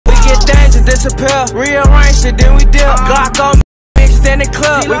to disappear. Rearrange shit, then we dip. Glock on me, mixed in the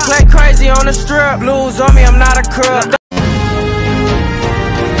club. We play crazy on the strip. Blues on me, I'm not a crib.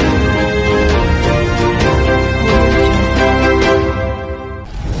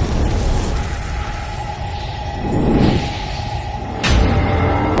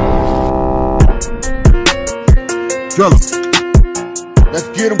 Let's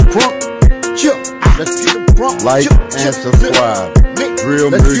get 'em crunk. Chill. Let's get 'em crunk. Like and subscribe.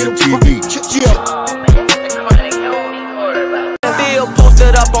 Real Music TV. Bill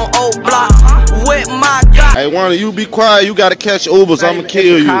posted up on Old Block with my guy. Hey, Warner, you be quiet. You gotta catch Ubers. I'ma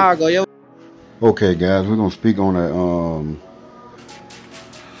kill you. Okay, guys, we're gonna speak on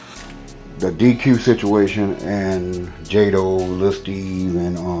the DQ situation and Jado, Lil Steve,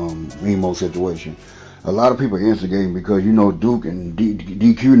 and Memo situation. A lot of people are instigating because you know Duke and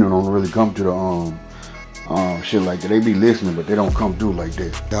DQ don't really come to the shit like that. They be listening, but they don't come through like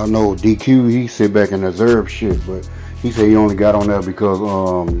that. Y'all know DQ, he sit back and observe shit, but he said he only got on there because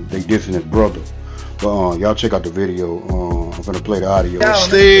they dissing his brother. But y'all check out the video. I'm gonna play the audio.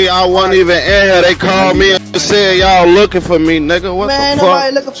 Steve, I wasn't even in here. They called me and said y'all looking for me, nigga. What the fuck?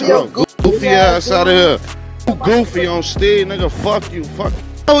 Nobody looking for your goofy ass out of here. You goofy on Steve, nigga. Fuck you. Fuck.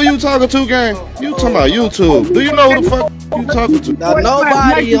 Who you talking to, gang? You talking about YouTube? Do you know who the fuck you talking to?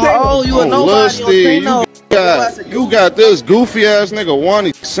 Nobody. Oh, you a nobody. You got this goofy ass nigga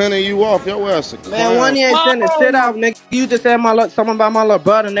Wani sending you off. Your ass a clown. Man, Wani ain't sending shit out, nigga. You just said something about my little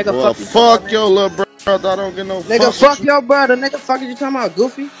brother, nigga. Well, fuck your little brother. I don't get no nigga, fuck your brother, nigga. Fuck you talking about,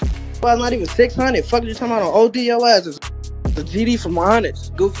 goofy? Well, not even 600. Fuck you talking about on OD your ass. It's the GD from 100.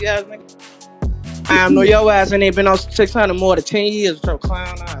 Goofy ass nigga. I know your ass ain't been on 600 more than 10 years with your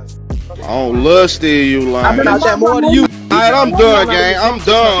clown ass. On Lusty, you lying. I've been out there more than you. Alright, I'm done, gang. I'm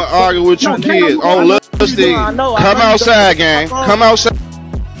done arguing with you kids. On Lusty. Come outside, gang. Come outside.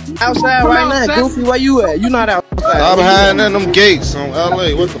 Outside right now, goofy. Where you at? You not outside. I'm hiding in them gates on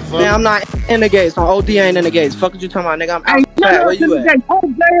LA. What the fuck? Man, I'm not in the gates. On OD ain't in the gates. Fuck what you talking about, nigga. I'm outside. Where you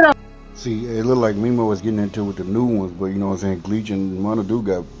at? See, it looked like Memo was getting into it with the new ones, but you know what I'm saying? Gleech and Monadoo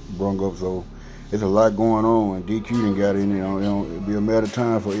got brung up, so there's a lot going on, and DQ done got in there. It'd be a matter of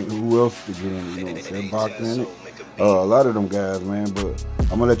time for who else to get in. You know what I'm saying? Boxing in it. A lot of them guys, man. But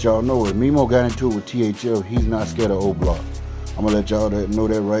I'm gonna let y'all know if Memo got into it with THL, he's not scared of O Block. I'm gonna let y'all know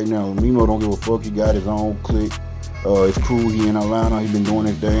that right now. Memo don't give a fuck. He got his own clique. It's cool. He in Atlanta. He been doing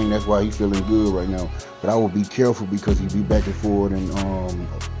his thing. That's why he feeling good right now. But I will be careful because he be back and forth in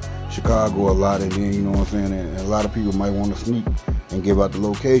Chicago a lot, and then you know what I'm saying. And a lot of people might want to sneak and give out the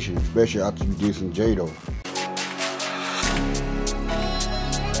location, especially after you dissing Jado.